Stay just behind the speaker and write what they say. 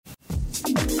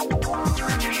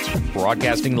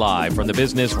Broadcasting live from the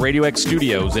Business Radio X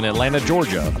studios in Atlanta,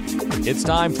 Georgia, it's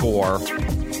time for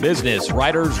Business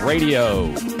Writers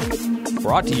Radio.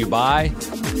 Brought to you by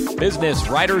Business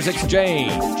Writers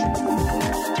Exchange.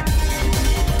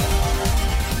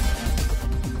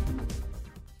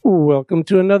 Welcome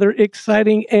to another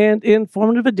exciting and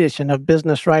informative edition of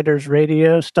Business Writers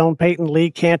Radio. Stone Payton, Lee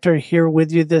Cantor here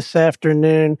with you this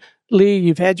afternoon. Lee,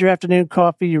 you've had your afternoon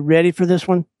coffee. You ready for this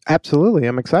one? Absolutely.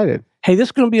 I'm excited. Hey, this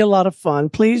is going to be a lot of fun.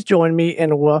 Please join me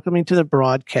in welcoming to the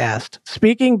broadcast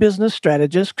speaking business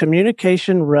strategist,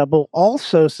 communication rebel,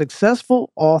 also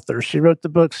successful author. She wrote the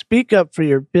book, Speak Up for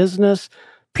Your Business,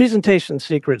 Presentation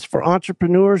Secrets for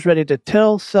Entrepreneurs Ready to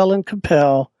Tell, Sell, and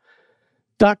Compel.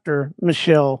 Dr.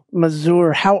 Michelle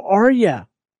Mazur, how are you?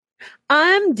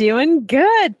 I'm doing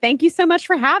good. Thank you so much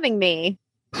for having me.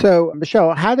 So,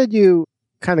 Michelle, how did you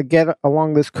kind of get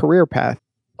along this career path?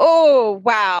 Oh,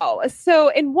 wow. So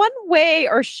in one way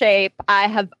or shape, I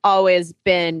have always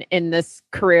been in this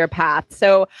career path.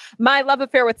 So my love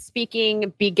affair with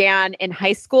speaking began in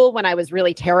high school when I was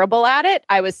really terrible at it.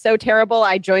 I was so terrible,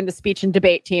 I joined the speech and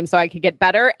debate team so I could get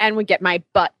better and would get my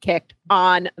butt kicked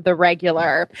on the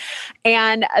regular.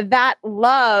 And that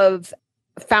love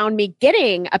found me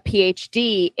getting a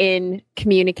PhD in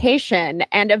communication.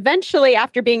 And eventually,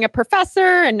 after being a professor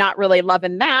and not really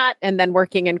loving that, and then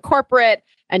working in corporate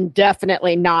and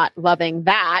definitely not loving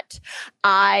that,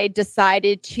 I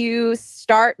decided to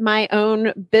start my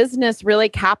own business, really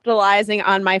capitalizing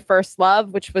on my first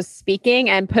love, which was speaking,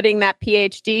 and putting that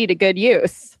PhD to good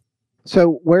use.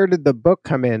 So where did the book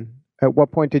come in? At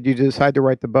what point did you decide to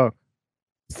write the book?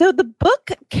 So the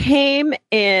book came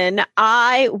in,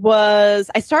 I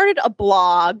started a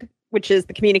blog, which is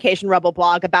the Communication Rebel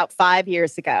blog, about 5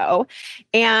 years ago.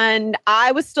 And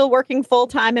I was still working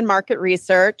full-time in market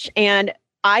research. And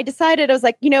I decided, I was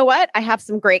like, you know what? I have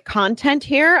some great content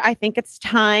here. I think it's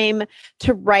time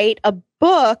to write a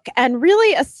book and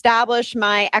really establish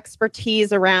my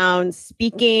expertise around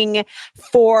speaking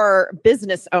for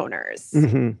business owners.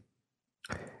 Mm-hmm.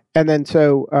 And then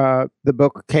so the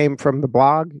book came from the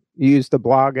blog. You used the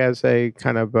blog as a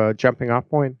kind of jumping off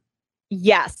point?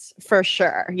 Yes, for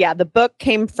sure. Yeah, the book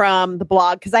came from the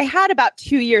blog because I had about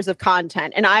 2 years of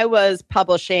content and I was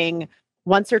publishing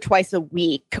once or twice a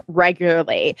week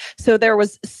regularly. So there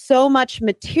was so much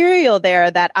material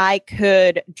there that I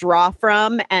could draw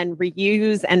from and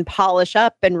reuse and polish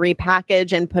up and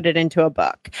repackage and put it into a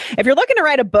book. If you're looking to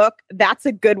write a book, that's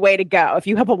a good way to go. If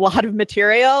you have a lot of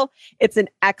material, it's an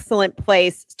excellent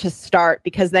place to start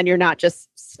because then you're not just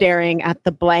staring at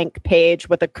the blank page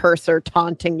with a cursor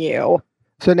taunting you.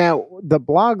 So now the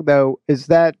blog, though, is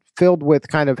that filled with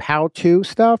kind of how-to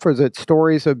stuff, or is it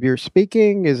stories of your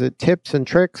speaking? Is it tips and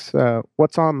tricks?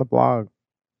 What's on the blog?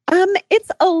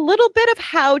 It's a little bit of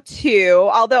how-to,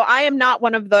 although I am not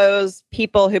one of those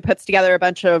people who puts together a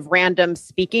bunch of random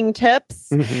speaking tips.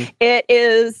 Mm-hmm. It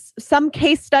is some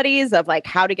case studies of like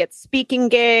how to get speaking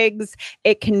gigs.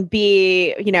 It can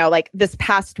be, like this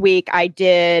past week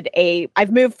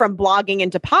I've moved from blogging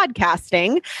into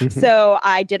podcasting. Mm-hmm. So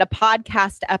I did a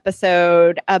podcast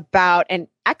episode about an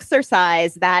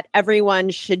exercise that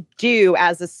everyone should do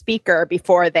as a speaker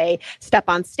before they step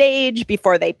on stage,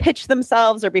 before they pitch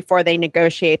themselves, or before they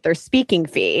negotiate their speaking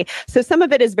fee. So some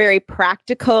of it is very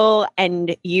practical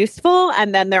and useful.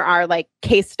 And then there are like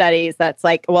case studies that's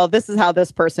like, well, this is how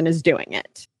this person is doing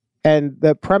it. And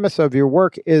the premise of your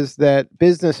work is that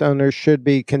business owners should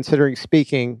be considering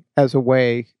speaking as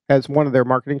one of their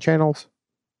marketing channels?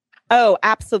 Oh,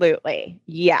 absolutely.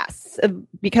 Yes.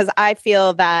 Because I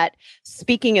feel that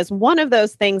speaking is one of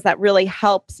those things that really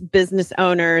helps business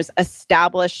owners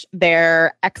establish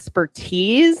their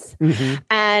expertise mm-hmm.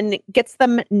 and gets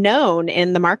them known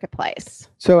in the marketplace.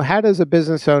 So how does a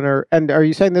business owner, and are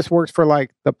you saying this works for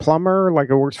like the plumber, like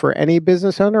it works for any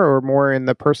business owner, or more in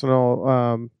the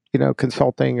personal,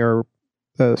 consulting or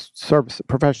the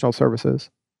professional services?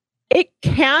 It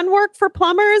can work for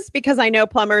plumbers because I know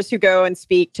plumbers who go and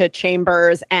speak to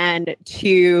chambers and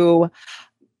to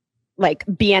like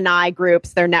BNI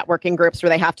groups, their networking groups where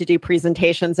they have to do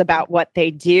presentations about what they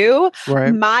do.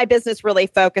 Right. My business really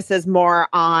focuses more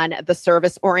on the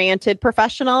service-oriented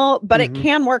professional, but mm-hmm. it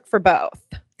can work for both.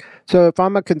 So if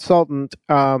I'm a consultant,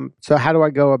 so how do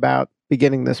I go about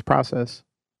beginning this process?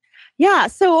 Yeah.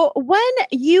 So when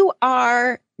you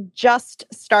are just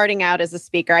starting out as a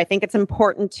speaker, I think it's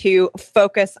important to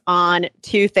focus on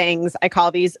two things. I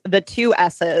call these the two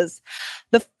S's.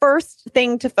 The first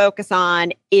thing to focus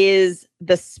on is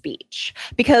the speech,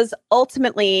 because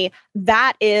ultimately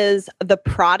that is the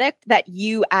product that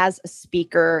you as a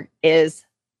speaker is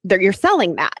you're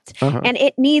selling that. Uh-huh. And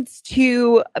it needs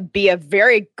to be a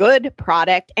very good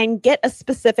product and get a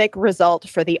specific result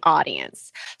for the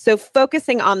audience. So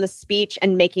focusing on the speech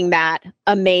and making that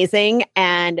amazing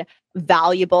and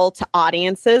valuable to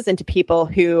audiences and to people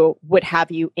who would have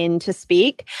you in to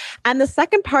speak. And the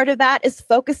second part of that is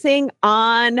focusing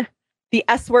on the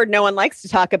S word no one likes to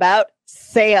talk about,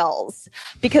 sales.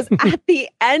 Because at the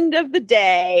end of the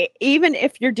day, even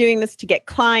if you're doing this to get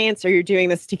clients or you're doing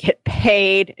this to get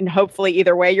paid, and hopefully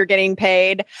either way you're getting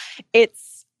paid,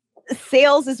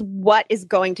 sales is what is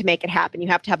going to make it happen. You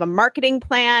have to have a marketing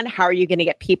plan. How are you going to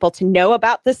get people to know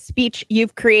about the speech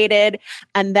you've created?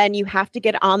 And then you have to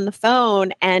get on the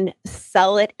phone and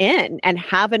sell it in and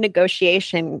have a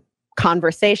negotiation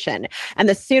conversation. And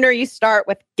the sooner you start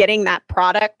with getting that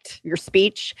product, your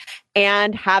speech,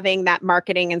 and having that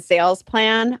marketing and sales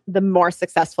plan, the more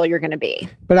successful you're going to be.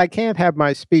 But I can't have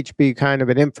my speech be kind of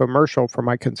an infomercial for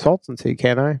my consultancy,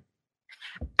 can I?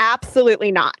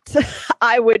 Absolutely not.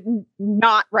 I would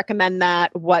not recommend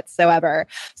that whatsoever.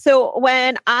 So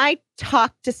when I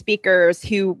talk to speakers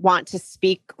who want to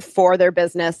speak for their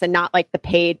business and not like the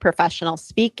paid professional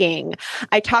speaking,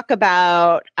 I talk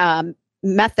about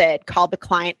method called the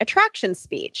client attraction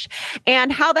speech.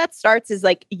 And how that starts is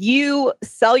like you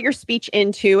sell your speech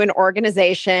into an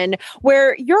organization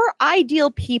where your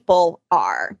ideal people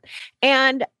are.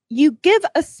 And you give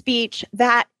a speech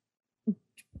that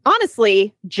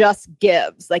honestly just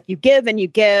gives. Like you give,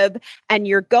 and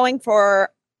you're going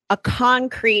for a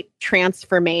concrete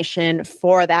transformation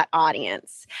for that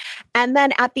audience. And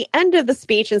then at the end of the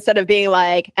speech, instead of being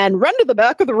like, and run to the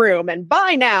back of the room and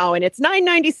buy now, and it's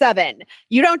 $9.97,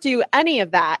 you don't do any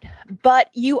of that, but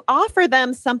you offer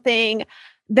them something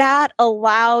that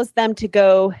allows them to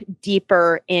go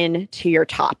deeper into your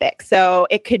topic. So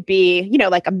it could be,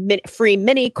 like a free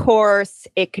mini course.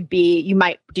 It could be, you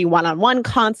might do one-on-one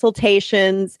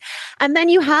consultations. And then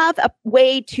you have a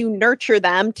way to nurture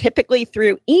them, typically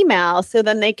through email, so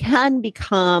then they can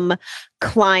become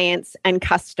clients and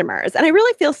customers. And I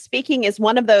really feel speaking is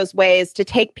one of those ways to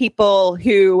take people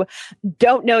who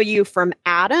don't know you from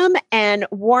Adam and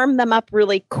warm them up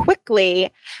really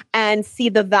quickly and see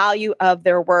the value of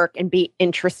their work and be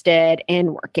interested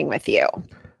in working with you.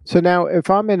 So now if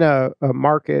I'm in a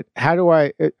market,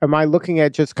 am I looking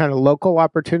at just kind of local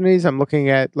opportunities? I'm looking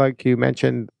at, like you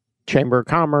mentioned, Chamber of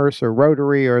Commerce or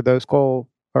Rotary or those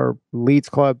or Leads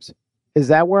clubs. Is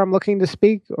that where I'm looking to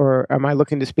speak, or am I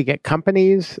looking to speak at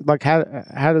companies? Like how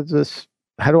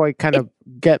do I kind of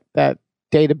get that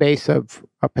database of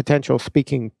potential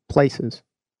speaking places?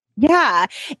 Yeah,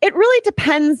 it really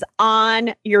depends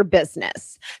on your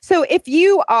business. So if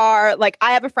you are like,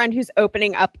 I have a friend who's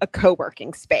opening up a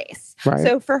co-working space. Right.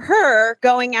 So for her,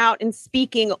 going out and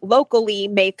speaking locally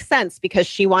makes sense because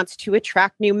she wants to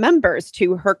attract new members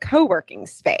to her co-working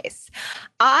space.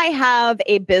 I have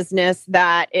a business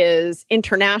that is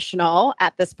international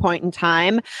at this point in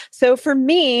time. So for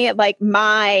me, like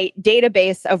my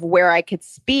database of where I could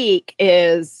speak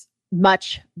is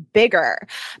much bigger.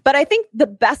 But I think the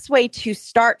best way to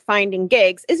start finding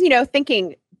gigs is,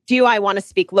 thinking, do I want to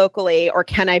speak locally, or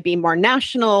can I be more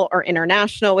national or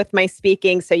international with my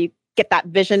speaking? So you get that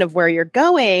vision of where you're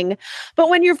going. But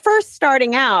when you're first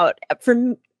starting out,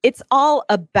 it's all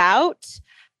about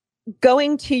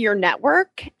going to your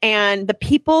network and the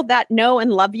people that know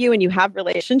and love you and you have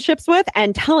relationships with,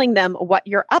 and telling them what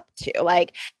you're up to.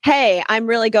 Like, hey, I'm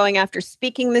really going after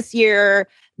speaking this year.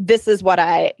 This is what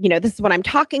this is what I'm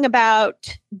talking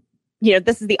about.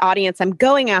 This is the audience I'm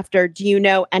going after. Do you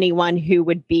know anyone who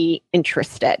would be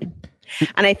interested?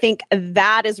 And I think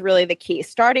that is really the key.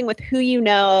 Starting with who you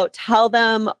know, tell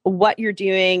them what you're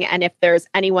doing, and if there's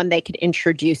anyone they could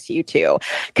introduce you to.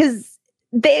 Because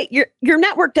your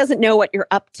network doesn't know what you're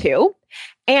up to,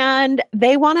 and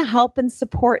they want to help and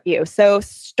support you. So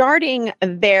starting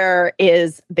there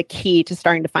is the key to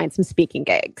starting to find some speaking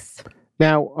gigs.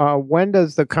 Now, when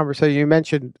does the conversation, you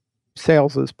mentioned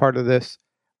sales as part of this,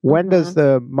 when does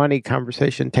the money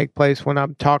conversation take place when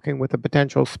I'm talking with a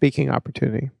potential speaking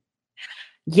opportunity?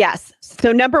 Yes.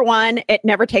 So number one, it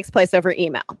never takes place over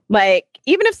email. Like,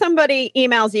 even if somebody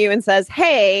emails you and says,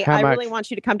 hey, I really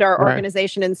want you to come to our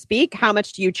organization and speak, how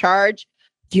much do you charge?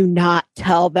 Do not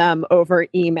tell them over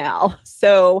email.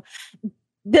 So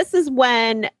this is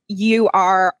when you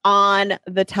are on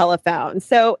the telephone.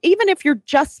 So even if you're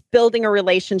just building a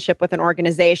relationship with an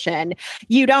organization,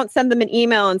 you don't send them an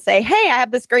email and say, hey, I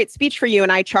have this great speech for you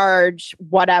and I charge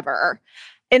whatever.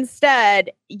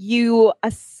 Instead, you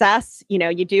assess,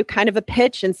 you do kind of a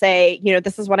pitch and say,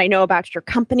 this is what I know about your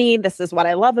company. This is what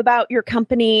I love about your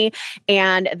company.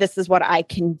 And this is what I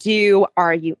can do.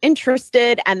 Are you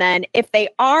interested? And then if they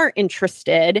are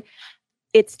interested,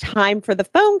 it's time for the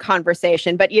phone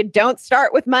conversation. But you don't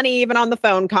start with money even on the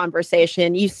phone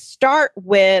conversation. You start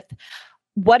with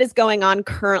what is going on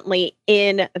currently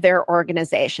in their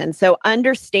organization. So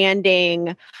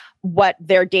understanding what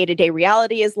their day-to-day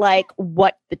reality is like,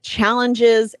 what the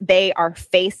challenges they are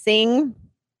facing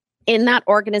in that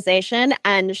organization,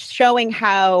 and showing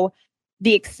how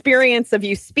the experience of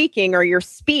you speaking or your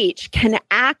speech can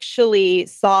actually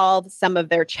solve some of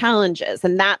their challenges.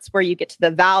 And that's where you get to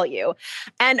the value.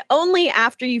 And only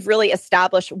after you've really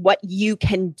established what you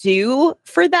can do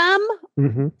for them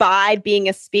by being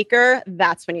a speaker,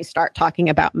 that's when you start talking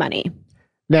about money.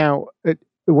 Now,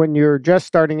 when you're just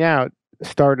starting out,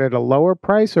 start at a lower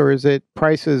price, or is it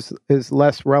price is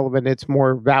less relevant? It's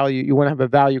more value. You want to have a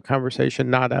value conversation,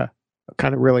 not a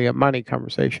kind of really a money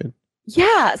conversation.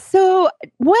 Yeah. So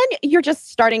when you're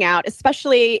just starting out,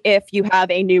 especially if you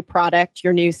have a new product,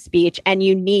 your new speech, and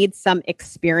you need some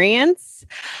experience,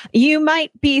 you might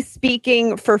be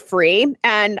speaking for free.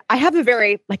 And I have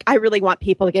I really want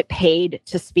people to get paid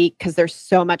to speak because there's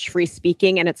so much free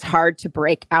speaking and it's hard to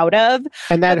break out of.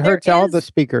 And that hurts all the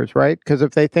speakers, right? Because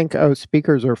if they think,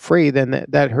 speakers are free, then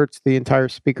that hurts the entire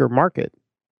speaker market.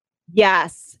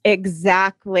 Yes,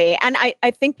 exactly. And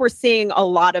I think we're seeing a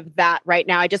lot of that right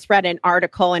now. I just read an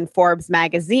article in Forbes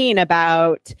magazine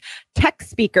about tech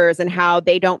speakers and how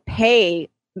they don't pay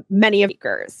many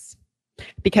speakers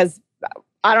because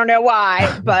I don't know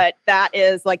why, but that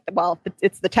is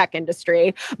it's the tech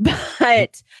industry.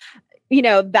 But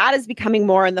that is becoming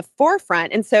more in the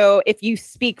forefront. And so if you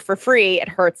speak for free, it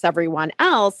hurts everyone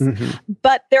else.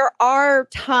 But there are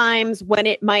times when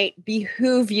it might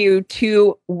behoove you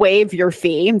to waive your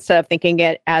fee instead of thinking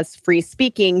it as free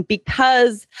speaking,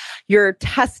 because you're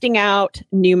testing out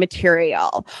new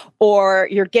material, or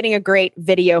you're getting a great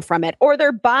video from it, or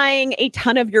they're buying a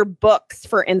ton of your books,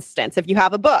 for instance, if you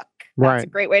have a book. That's a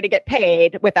great way to get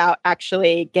paid without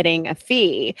actually getting a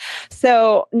fee.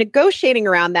 So negotiating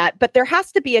around that, but there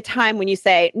has to be a time when you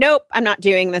say, nope, I'm not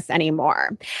doing this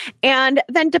anymore. And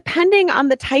then depending on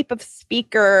the type of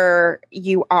speaker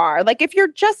you are, like if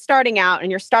you're just starting out and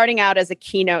you're starting out as a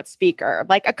keynote speaker,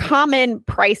 like a common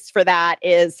price for that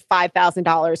is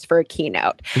 $5,000 for a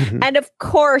keynote. And of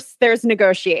course, there's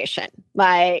negotiation.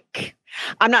 Like,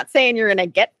 I'm not saying you're going to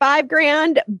get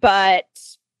 $5,000, but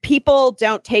people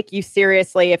don't take you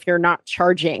seriously if you're not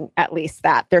charging at least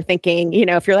that. They're thinking,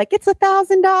 if you're like, it's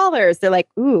 $1,000, they're like,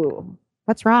 ooh,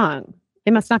 what's wrong?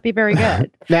 It must not be very good.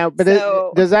 Now, but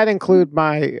does that include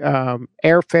my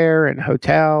airfare and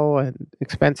hotel and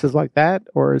expenses like that?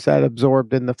 Or is that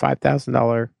absorbed in the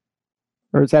 $5,000?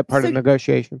 Or is that part of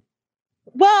negotiation?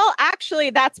 Well,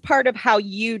 actually, that's part of how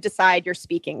you decide your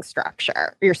speaking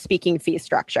structure, your speaking fee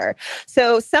structure.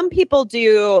 So some people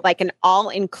do like an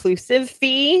all-inclusive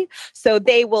fee. So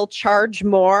they will charge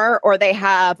more, or they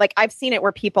have, like, I've seen it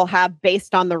where people have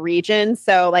based on the region.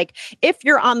 So like if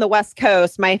you're on the West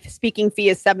Coast, my speaking fee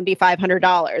is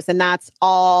 $7,500, and that's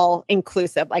all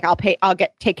inclusive. Like I'll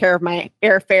take care of my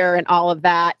airfare and all of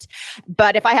that.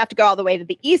 But if I have to go all the way to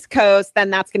the East Coast,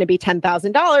 then that's going to be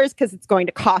 $10,000 because it's going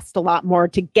to cost a lot more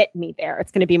to get me there.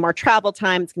 It's going to be more travel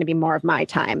time. It's going to be more of my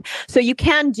time. So you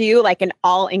can do like an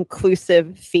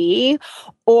all-inclusive fee,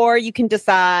 or you can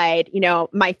decide,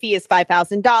 my fee is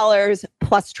 $5,000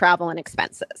 plus travel and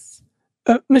expenses.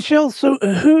 Michelle,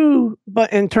 so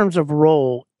but in terms of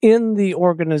role in the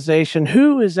organization,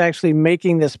 who is actually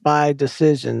making this buy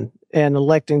decision and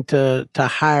electing to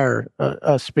hire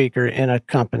a speaker in a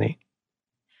company?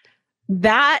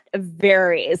 That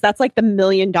varies. That's like the $1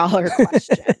 million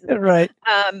question. Right.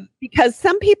 Because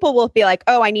some people will be like,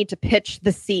 oh, I need to pitch the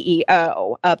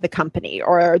CEO of the company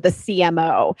or the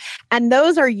CMO. And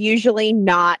those are usually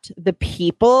not the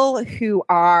people who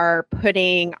are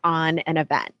putting on an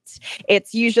event.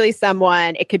 It's usually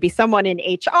it could be someone in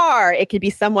HR, it could be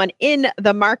someone in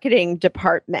the marketing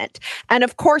department. And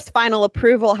of course, final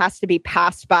approval has to be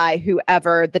passed by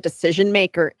whoever the decision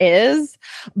maker is.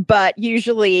 But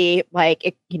usually,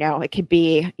 it could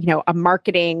be,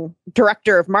 a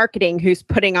director of marketing who's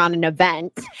putting on an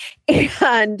event,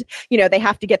 and, they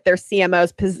have to get their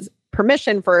CMO's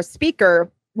permission for a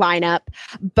speaker lineup,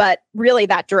 but really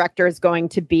that director is going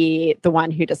to be the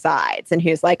one who decides and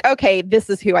who's like, okay, this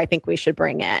is who I think we should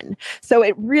bring in. So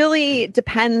it really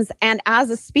depends. And as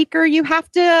a speaker, you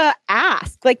have to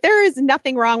ask. Like, there is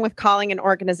nothing wrong with calling an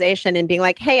organization and being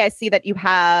like, hey, I see that you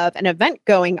have an event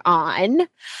going on.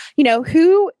 You know,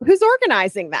 who's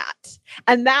organizing that?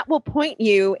 And that will point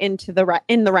you into the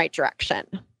right direction.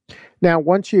 Now,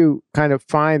 once you kind of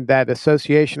find that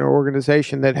association or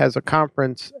organization that has a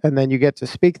conference and then you get to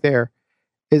speak there,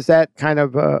 is that kind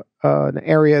of an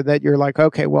area that you're like,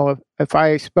 okay, well, if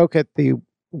I spoke at the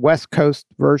West Coast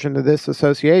version of this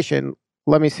association,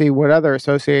 let me see what other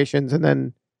associations, and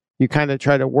then you kind of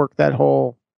try to work that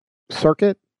whole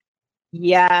circuit?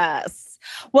 Yes.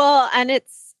 Well, and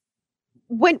it's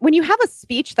when you have a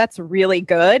speech that's really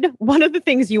good, one of the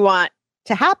things you want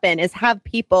to happen is have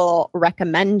people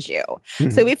recommend you.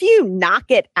 Mm-hmm. So if you knock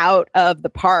it out of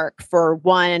the park for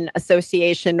one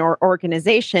association or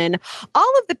organization,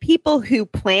 all of the people who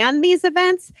plan these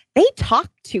events, they talk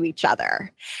to each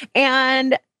other.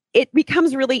 And it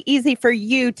becomes really easy for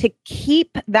you to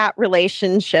keep that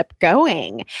relationship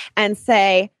going and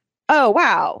say, oh,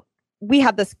 wow, we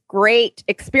had this great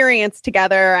experience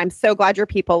together. I'm so glad your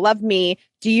people love me.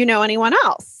 Do you know anyone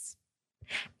else?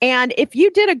 And if you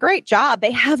did a great job,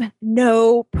 they have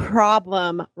no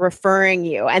problem referring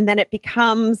you. And then it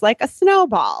becomes like a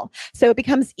snowball. So it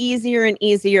becomes easier and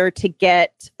easier to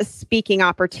get speaking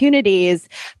opportunities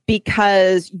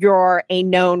because you're a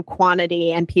known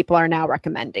quantity and people are now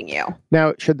recommending you.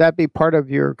 Now, should that be part of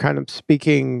your kind of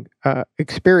speaking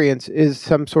experience? Is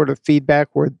some sort of feedback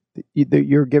where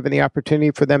you're given the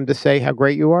opportunity for them to say how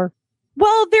great you are?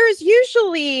 Well, there's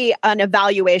usually an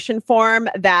evaluation form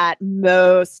that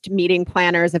most meeting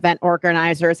planners, event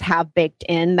organizers have baked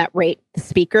in that rate the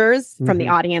speakers from the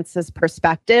audience's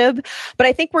perspective. But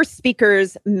I think where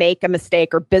speakers make a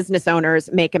mistake or business owners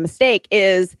make a mistake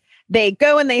is they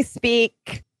go and they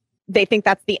speak. They think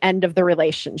that's the end of the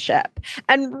relationship.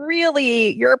 And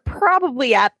really, you're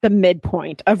probably at the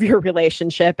midpoint of your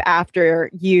relationship after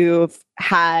you've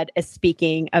had a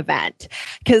speaking event.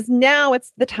 Because now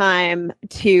it's the time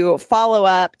to follow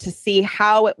up, to see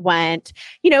how it went.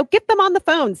 You know, get them on the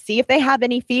phone, see if they have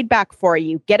any feedback for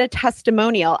you, get a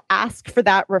testimonial, ask for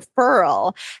that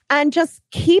referral, and just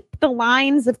keep the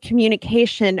lines of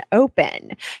communication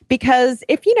open. Because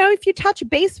if you touch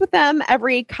base with them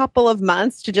every couple of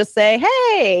months to just say,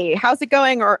 hey, how's it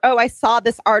going? Or, oh, I saw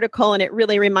this article and it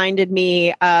really reminded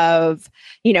me of,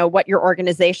 what your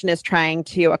organization is trying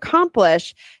to accomplish,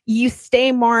 you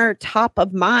stay more top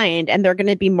of mind and they're going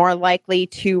to be more likely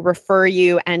to refer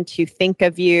you and to think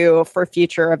of you for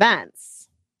future events.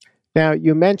 Now,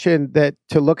 you mentioned that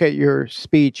to look at your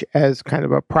speech as kind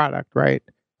of a product, right?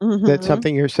 Mm-hmm. That's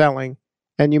something you're selling.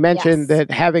 And you mentioned that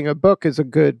having a book is a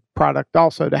good product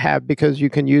also to have because you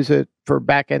can use it for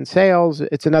back-end sales.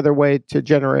 It's another way to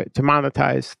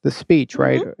monetize the speech,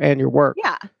 right? And your work.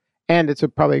 Yeah. And it's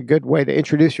probably a good way to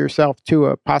introduce yourself to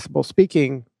a possible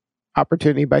speaking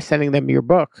opportunity by sending them your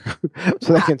book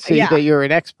so they can see that you're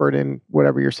an expert in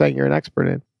whatever you're saying you're an expert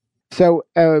in. So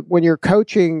when you're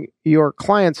coaching your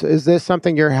clients, is this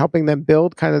something you're helping them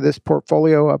build, kind of this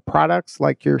portfolio of products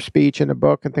like your speech and a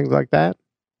book and things like that?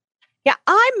 Yeah,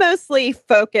 I mostly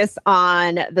focus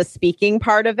on the speaking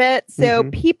part of it. So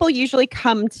people usually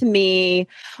come to me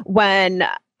when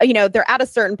they're at a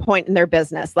certain point in their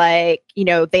business, like,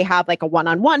 they have like a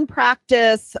one-on-one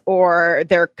practice or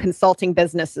their consulting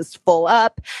business is full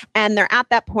up. And they're at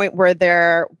that point where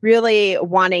they're really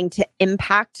wanting to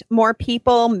impact more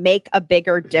people, make a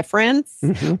bigger difference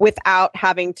without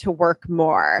having to work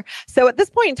more. So at this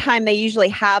point in time, they usually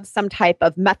have some type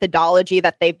of methodology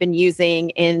that they've been using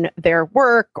in their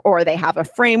work, or they have a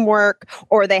framework,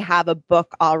 or they have a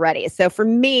book already. So for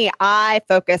me, I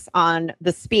focus on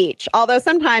the speech, although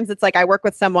sometimes it's like I work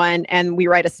with someone and we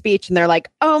write a speech and they're like,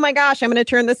 oh my gosh, I'm going to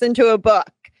turn this into a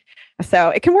book. So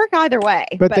it can work either way.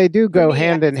 But they do go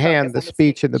hand in hand, the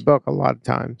speech and the book a lot of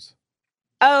times.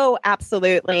 Oh,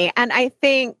 absolutely. And I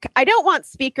think I don't want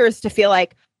speakers to feel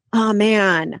like, oh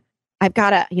man, I've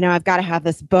got to have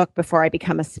this book before I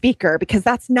become a speaker, because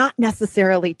that's not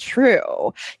necessarily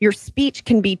true. Your speech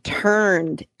can be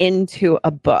turned into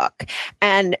a book.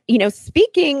 And,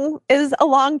 speaking is a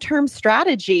long-term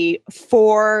strategy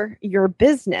for your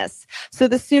business. So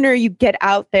the sooner you get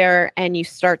out there and you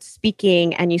start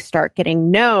speaking and you start getting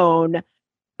known,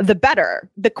 the better.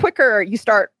 The quicker you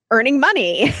start earning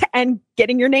money and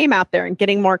getting your name out there and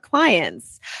getting more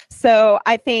clients. So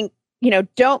I think,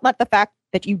 don't let the fact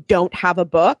that you don't have a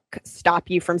book stop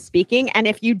you from speaking. And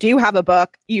if you do have a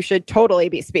book, you should totally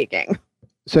be speaking.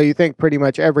 So you think pretty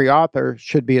much every author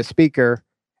should be a speaker,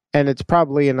 And it's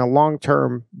probably in a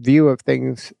long-term view of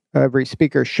things, every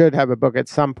speaker should have a book at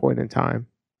some point in time.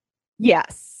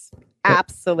 Yes,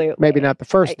 absolutely. Maybe not the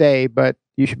first day, but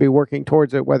you should be working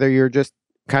towards it, whether you're just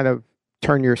kind of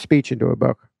turn your speech into a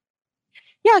book.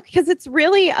 Yeah, because it's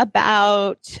really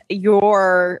about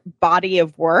your body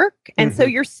of work. And so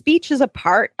your speech is a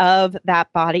part of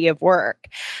that body of work.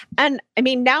 And I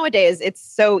mean, nowadays, it's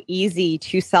so easy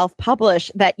to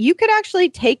self-publish that you could actually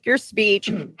take your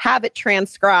speech, have it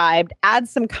transcribed, add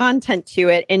some content to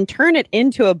it, and turn it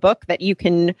into a book that you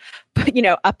can,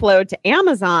 upload to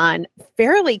Amazon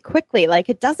fairly quickly. Like,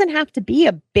 it doesn't have to be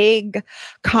a big,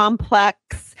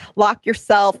 complex, lock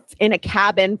yourself in a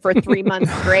cabin for 3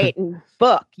 months straight and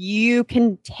book. You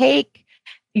can take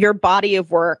your body of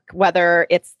work, whether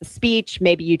it's the speech,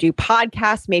 maybe you do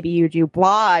podcasts, maybe you do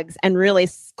blogs, and really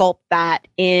sculpt that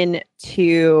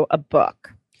into a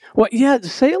book. Well, yeah,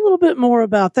 say a little bit more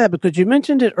about that, because you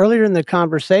mentioned it earlier in the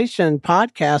conversation,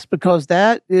 podcast, because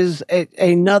that is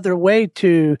another way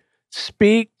to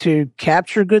speak, to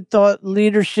capture good thought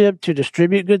leadership, to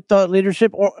distribute good thought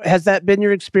leadership. Or has that been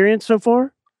your experience so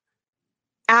far?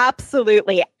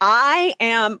 Absolutely.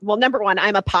 Number one,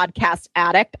 I'm a podcast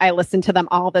addict. I listen to them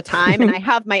all the time, and I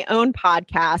have my own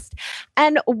podcast.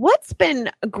 And what's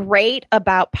been great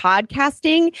about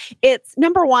podcasting, it's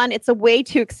number one, it's a way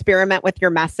to experiment with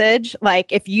your message.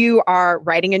 Like, if you are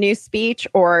writing a new speech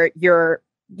or you're,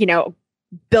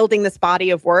 building this body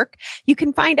of work, you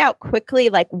can find out quickly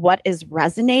like what is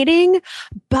resonating.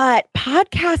 But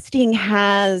podcasting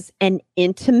has an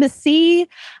intimacy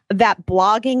that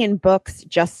blogging and books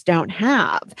just don't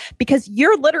have, because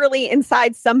you're literally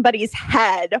inside somebody's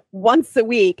head once a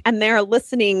week and they're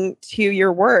listening to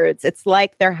your words. It's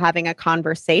like they're having a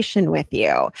conversation with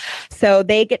you. So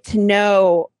they get to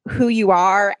know who you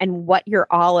are and what you're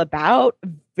all about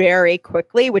very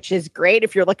quickly, which is great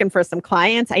if you're looking for some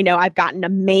clients. I know I've gotten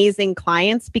amazing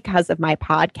clients because of my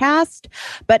podcast,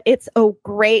 but it's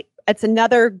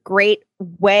another great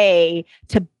way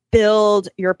to build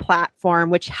your platform,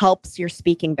 which helps your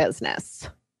speaking business.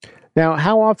 Now,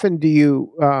 how often do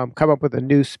you come up with a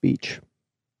new speech?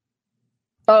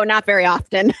 Oh, not very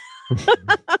often.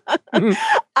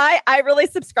 I really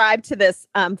subscribe to this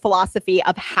philosophy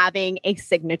of having a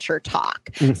signature talk.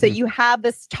 So you have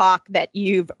this talk that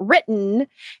you've written,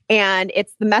 and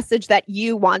it's the message that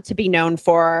you want to be known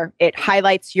for. It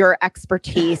highlights your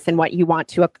expertise and what you want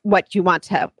to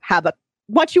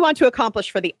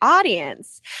accomplish for the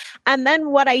audience. And then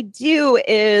what I do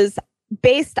is,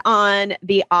 based on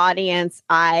the audience,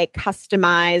 I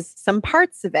customize some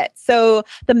parts of it. So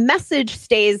the message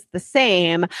stays the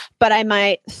same, but I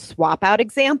might swap out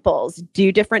examples,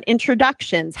 do different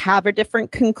introductions, have a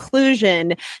different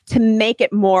conclusion to make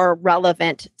it more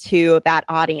relevant to that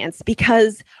audience.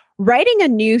 Because writing a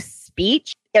new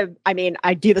speech,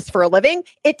 I do this for a living.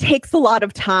 It takes a lot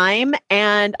of time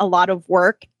and a lot of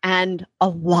work and a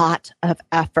lot of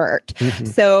effort.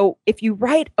 So if you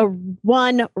write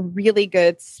one really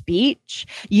good speech,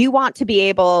 you want to be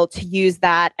able to use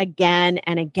that again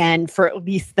and again for at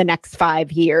least the next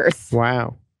 5 years.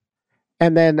 Wow.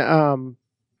 And then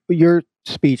your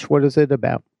speech, what is it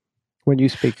about when you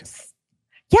speak?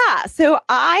 Yeah, so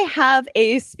I have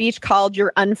a speech called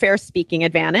Your Unfair Speaking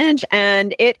Advantage,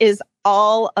 and it is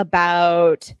all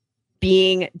about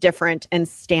being different and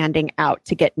standing out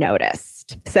to get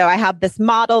noticed. So I have this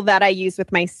model that I use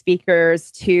with my speakers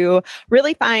to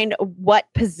really find what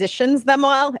positions them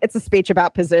well. It's a speech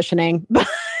about positioning, but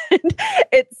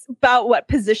it's about what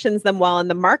positions them well in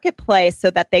the marketplace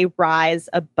so that they rise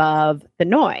above the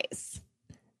noise.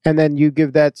 And then you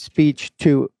give that speech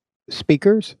to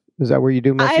speakers? Is that where you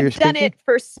do most of your speaking? I've done it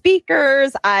for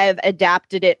speakers. I've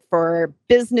adapted it for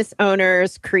business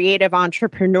owners, creative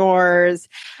entrepreneurs,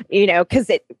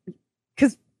 because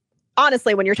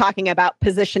honestly, when you're talking about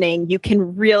positioning, you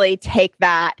can really take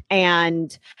that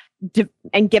and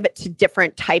give it to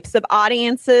different types of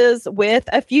audiences with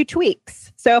a few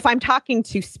tweaks. So if I'm talking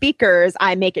to speakers,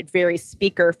 I make it very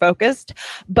speaker focused,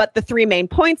 but the 3 main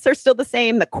points are still the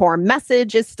same. The core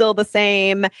message is still the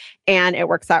same, and it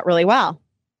works out really well.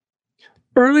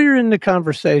 Earlier in the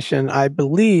conversation, I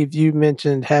believe you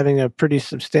mentioned having a pretty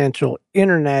substantial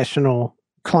international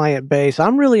client base.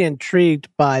 I'm really intrigued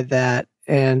by that,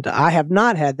 and I have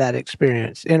not had that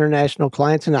experience, international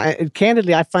clients. And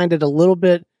candidly, I find it a little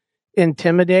bit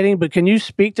intimidating, but can you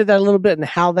speak to that a little bit and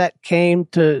how that came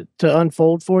to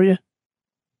unfold for you?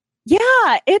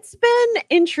 Yeah, it's been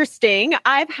interesting.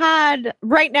 I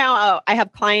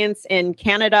have clients in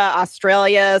Canada,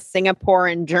 Australia, Singapore,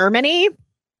 and Germany,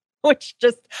 which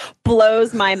just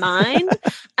blows my mind.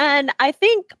 And I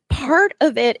think part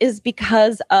of it is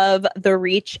because of the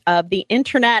reach of the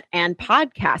internet and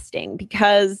podcasting,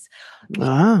 because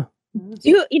doing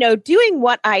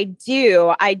what I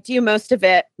do most of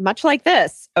it much like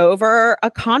this over a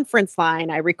conference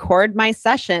line. I record my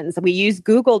sessions. We use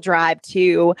Google Drive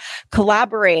to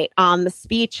collaborate on the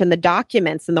speech and the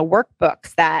documents and the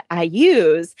workbooks that I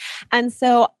use. And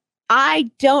so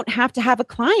I don't have to have a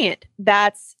client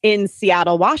that's in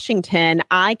Seattle, Washington.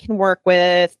 I can work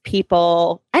with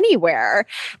people anywhere.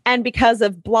 And because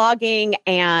of blogging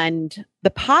and the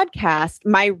podcast,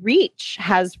 my reach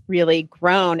has really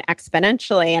grown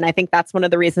exponentially. And I think that's one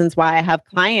of the reasons why I have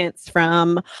clients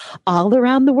from all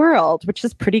around the world, which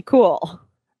is pretty cool.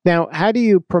 Now, how do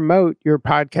you promote your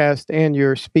podcast and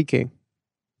your speaking?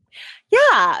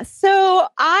 Yeah. So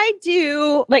I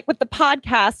do, like with the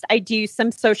podcast, I do some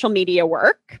social media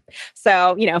work.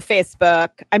 So, Facebook,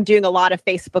 I'm doing a lot of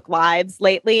Facebook Lives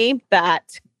lately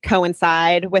that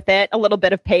coincide with it, a little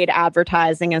bit of paid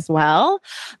advertising as well.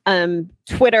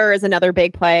 Twitter is another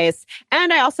big place.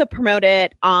 And I also promote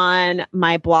it on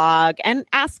my blog and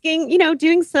asking,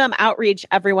 doing some outreach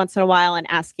every once in a while and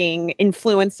asking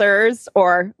influencers,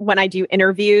 or when I do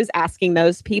interviews, asking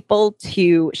those people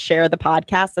to share the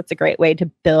podcast. That's a great way to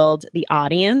build the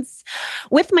audience.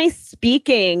 With my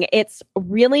speaking, it's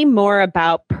really more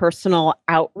about personal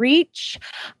outreach.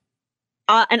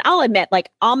 And I'll admit, like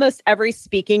almost every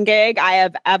speaking gig I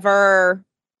have ever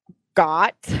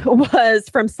got was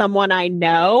from someone I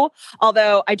know.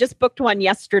 Although I just booked one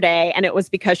yesterday and it was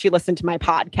because she listened to my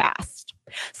podcast.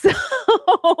 So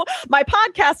my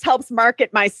podcast helps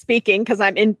market my speaking because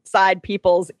I'm inside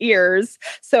people's ears.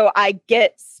 So I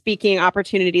get speaking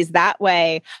opportunities that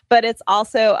way. But it's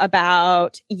also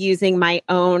about using my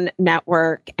own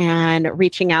network and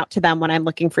reaching out to them when I'm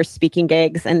looking for speaking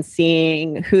gigs and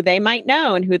seeing who they might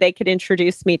know and who they could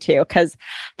introduce me to, because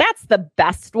that's the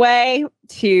best way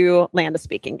to land a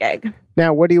speaking gig.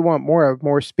 Now, what do you want more of?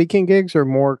 More speaking gigs or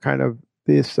more kind of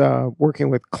this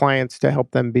working with clients to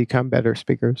help them become better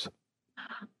speakers?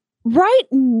 Right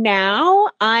now,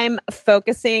 I'm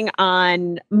focusing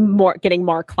on getting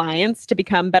more clients to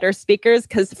become better speakers.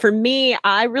 Because for me,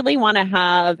 I really want to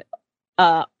have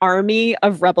an army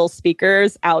of rebel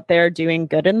speakers out there doing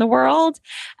good in the world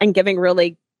and giving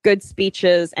really good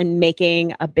speeches and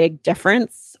making a big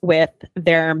difference with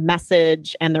their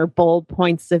message and their bold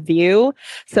points of view.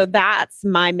 So that's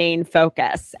my main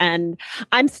focus. And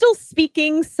I'm still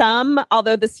speaking some,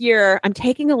 although this year I'm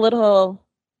taking a little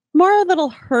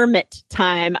hermit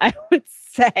time, I would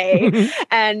say,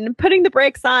 and putting the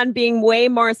brakes on, being way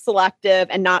more selective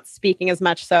and not speaking as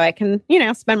much so I can,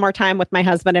 spend more time with my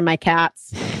husband and my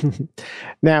cats.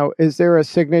 Now, is there a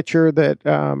signature that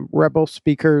rebel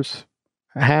speakers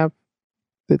have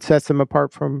that sets them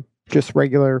apart from just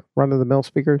regular run-of-the-mill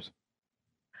speakers?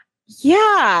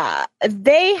 Yeah,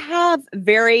 they have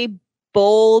very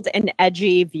bold and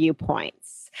edgy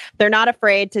viewpoints. They're not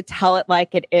afraid to tell it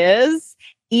like it is,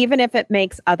 even if it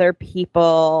makes other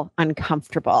people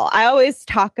uncomfortable. I always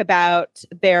talk about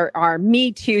there are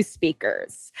Me Too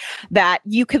speakers that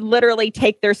you could literally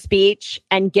take their speech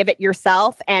and give it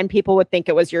yourself and people would think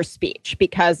it was your speech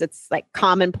because it's like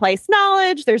commonplace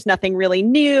knowledge. There's nothing really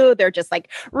new. They're just like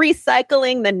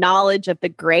recycling the knowledge of the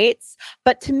greats.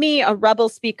 But to me, a rebel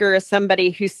speaker is somebody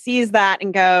who sees that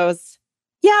and goes,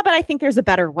 yeah, but I think there's a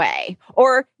better way.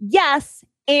 Or yes,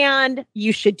 and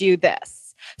you should do this.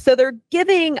 So they're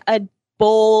giving a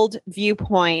bold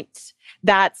viewpoint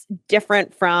that's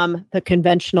different from the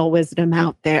conventional wisdom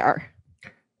out there.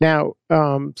 Now,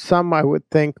 some I would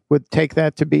think would take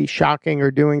that to be shocking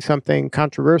or doing something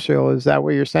controversial. Is that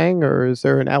what you're saying? Or is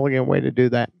there an elegant way to do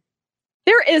that?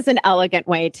 There is an elegant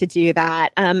way to do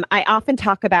that. I often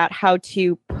talk about how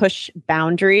to push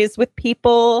boundaries with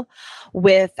people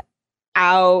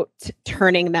without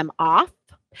turning them off.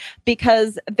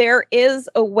 Because there is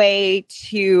a way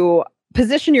to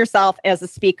position yourself as a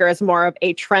speaker as more of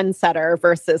a trendsetter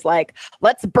versus like,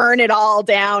 let's burn it all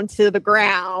down to the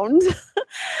ground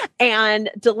and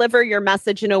deliver your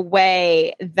message in a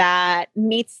way that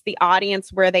meets the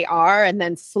audience where they are and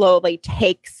then slowly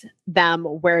takes them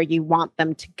where you want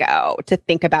them to go, to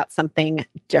think about something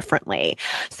differently.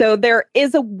 So there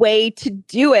is a way to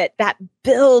do it that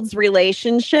builds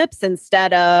relationships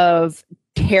instead of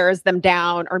tears them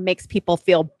down or makes people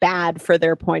feel bad for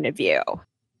their point of view.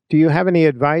 Do you have any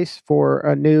advice for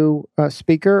a new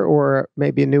speaker or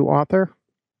maybe a new author?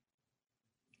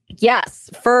 Yes.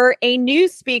 For a new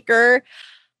speaker,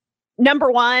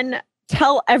 number one,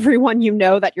 tell everyone you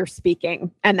know that you're speaking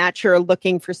and that you're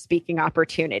looking for speaking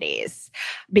opportunities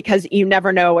because you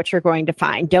never know what you're going to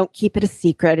find. Don't keep it a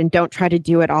secret and don't try to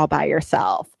do it all by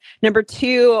yourself. Number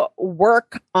 2,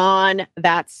 work on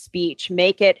that speech.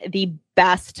 Make it the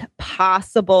best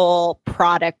possible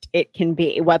product it can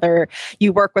be. Whether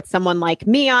you work with someone like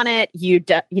me on it, you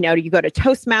go to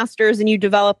Toastmasters and you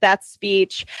develop that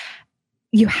speech.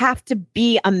 You have to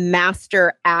be a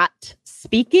master at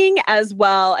speaking as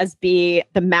well as be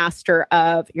the master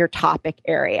of your topic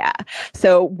area.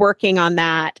 So working on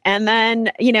that. And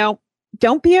then,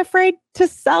 don't be afraid to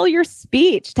sell your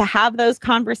speech, to have those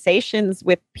conversations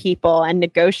with people and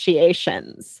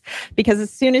negotiations, because the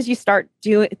sooner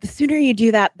you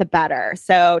do that, the better.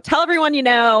 So tell everyone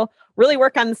really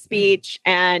work on the speech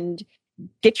and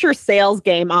get your sales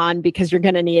game on, because you're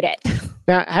going to need it.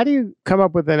 Now, how do you come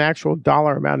up with an actual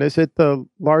dollar amount? Is it the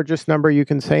largest number you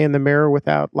can say in the mirror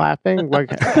without laughing?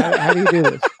 Like, how do you do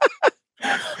this?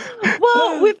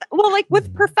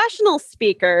 With professional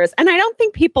speakers, and I don't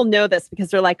think people know this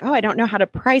because they're like, oh, I don't know how to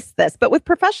price this. But with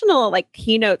professional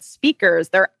keynote speakers,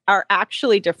 there are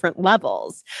actually different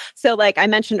levels. So like I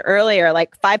mentioned earlier,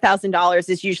 like $5,000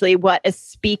 is usually what a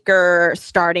speaker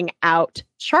starting out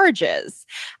charges.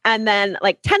 And then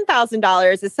like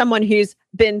 $10,000 is someone who's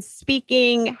been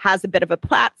speaking, has a bit of a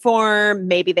platform.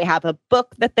 Maybe they have a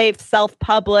book that they've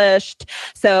self-published.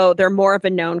 So they're more of a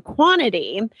known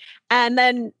quantity. And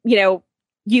then,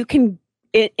 you can,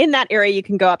 in that area, you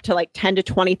can go up to like $10,000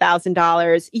 to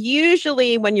 $20,000.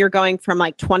 Usually when you're going from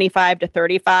like 25 to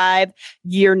 35,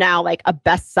 you're now like a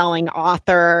best-selling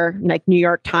author, like New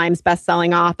York Times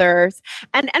best-selling authors.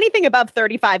 And anything above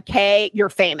 35K, you're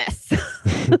famous.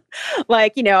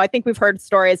 I think we've heard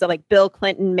stories of like Bill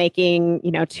Clinton making,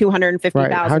 $250,000.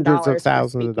 Right, hundreds of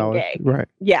thousands of dollars. Gig. Right.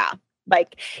 Yeah.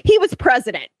 Like he was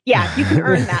president. Yeah, you can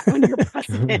earn that when you're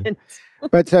president.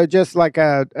 But so just like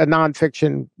a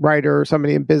nonfiction writer or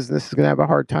somebody in business is going to have a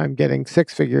hard time getting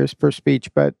 6 figures per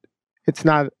speech, but it's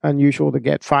not unusual to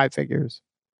get 5 figures.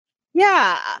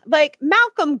 Yeah, like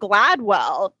Malcolm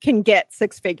Gladwell can get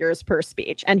 6 figures per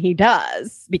speech, and he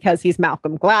does because he's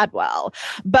Malcolm Gladwell.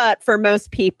 But for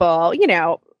most people,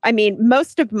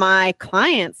 most of my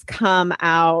clients come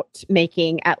out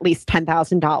making at least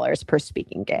 $10,000 per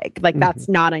speaking gig. Like that's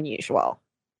not unusual.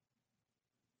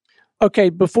 Okay,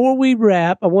 before we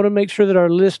wrap, I want to make sure that our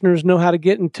listeners know how to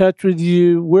get in touch with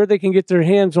you, where they can get their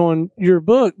hands on your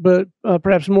book, but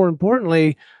perhaps more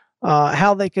importantly,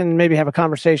 how they can maybe have a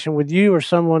conversation with you or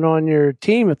someone on your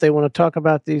team if they want to talk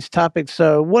about these topics.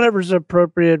 So whatever's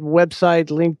appropriate, website,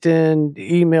 LinkedIn,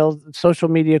 email, social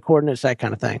media coordinates, that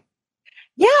kind of thing.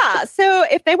 Yeah. So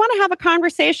if they want to have a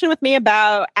conversation with me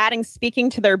about adding speaking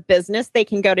to their business, they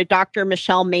can go to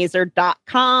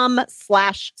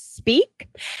drmichellemazur.com/speak.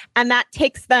 And that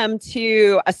takes them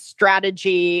to a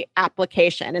strategy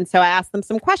application. And so I ask them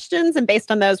some questions, and based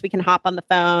on those, we can hop on the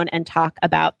phone and talk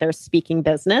about their speaking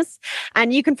business.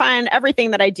 And you can find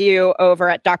everything that I do over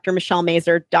at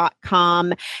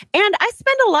drmichellemazur.com. And I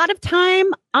spend a lot of time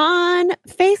on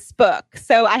Facebook.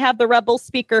 So I have the Rebel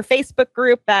Speaker Facebook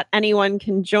group that anyone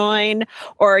can join,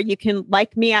 or you can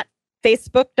like me at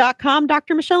facebook.com,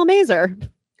 Dr. Michelle Mazur.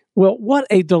 Well, what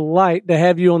a delight to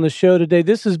have you on the show today.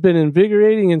 This has been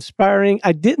invigorating, inspiring.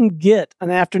 I didn't get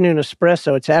an afternoon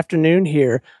espresso. It's afternoon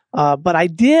here, but I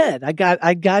did. I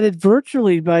got it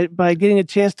virtually by getting a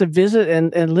chance to visit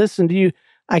and listen to you.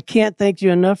 I can't thank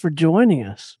you enough for joining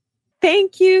us.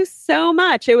 Thank you so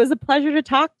much. It was a pleasure to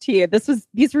talk to you.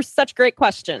 These were such great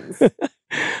questions.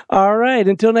 All right.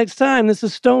 Until next time, this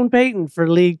is Stone Payton for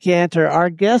Lead Cantor. Our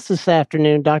guest this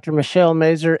afternoon, Dr. Michelle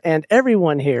Mazur, and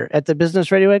everyone here at the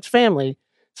Business Radio X family,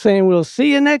 saying we'll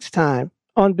see you next time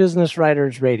on Business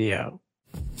Writers Radio.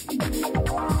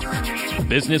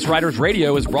 Business Writers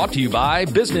Radio is brought to you by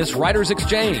Business Writers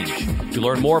Exchange. To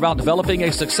learn more about developing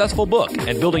a successful book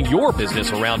and building your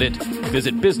business around it,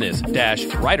 visit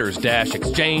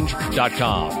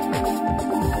business-writers-exchange.com.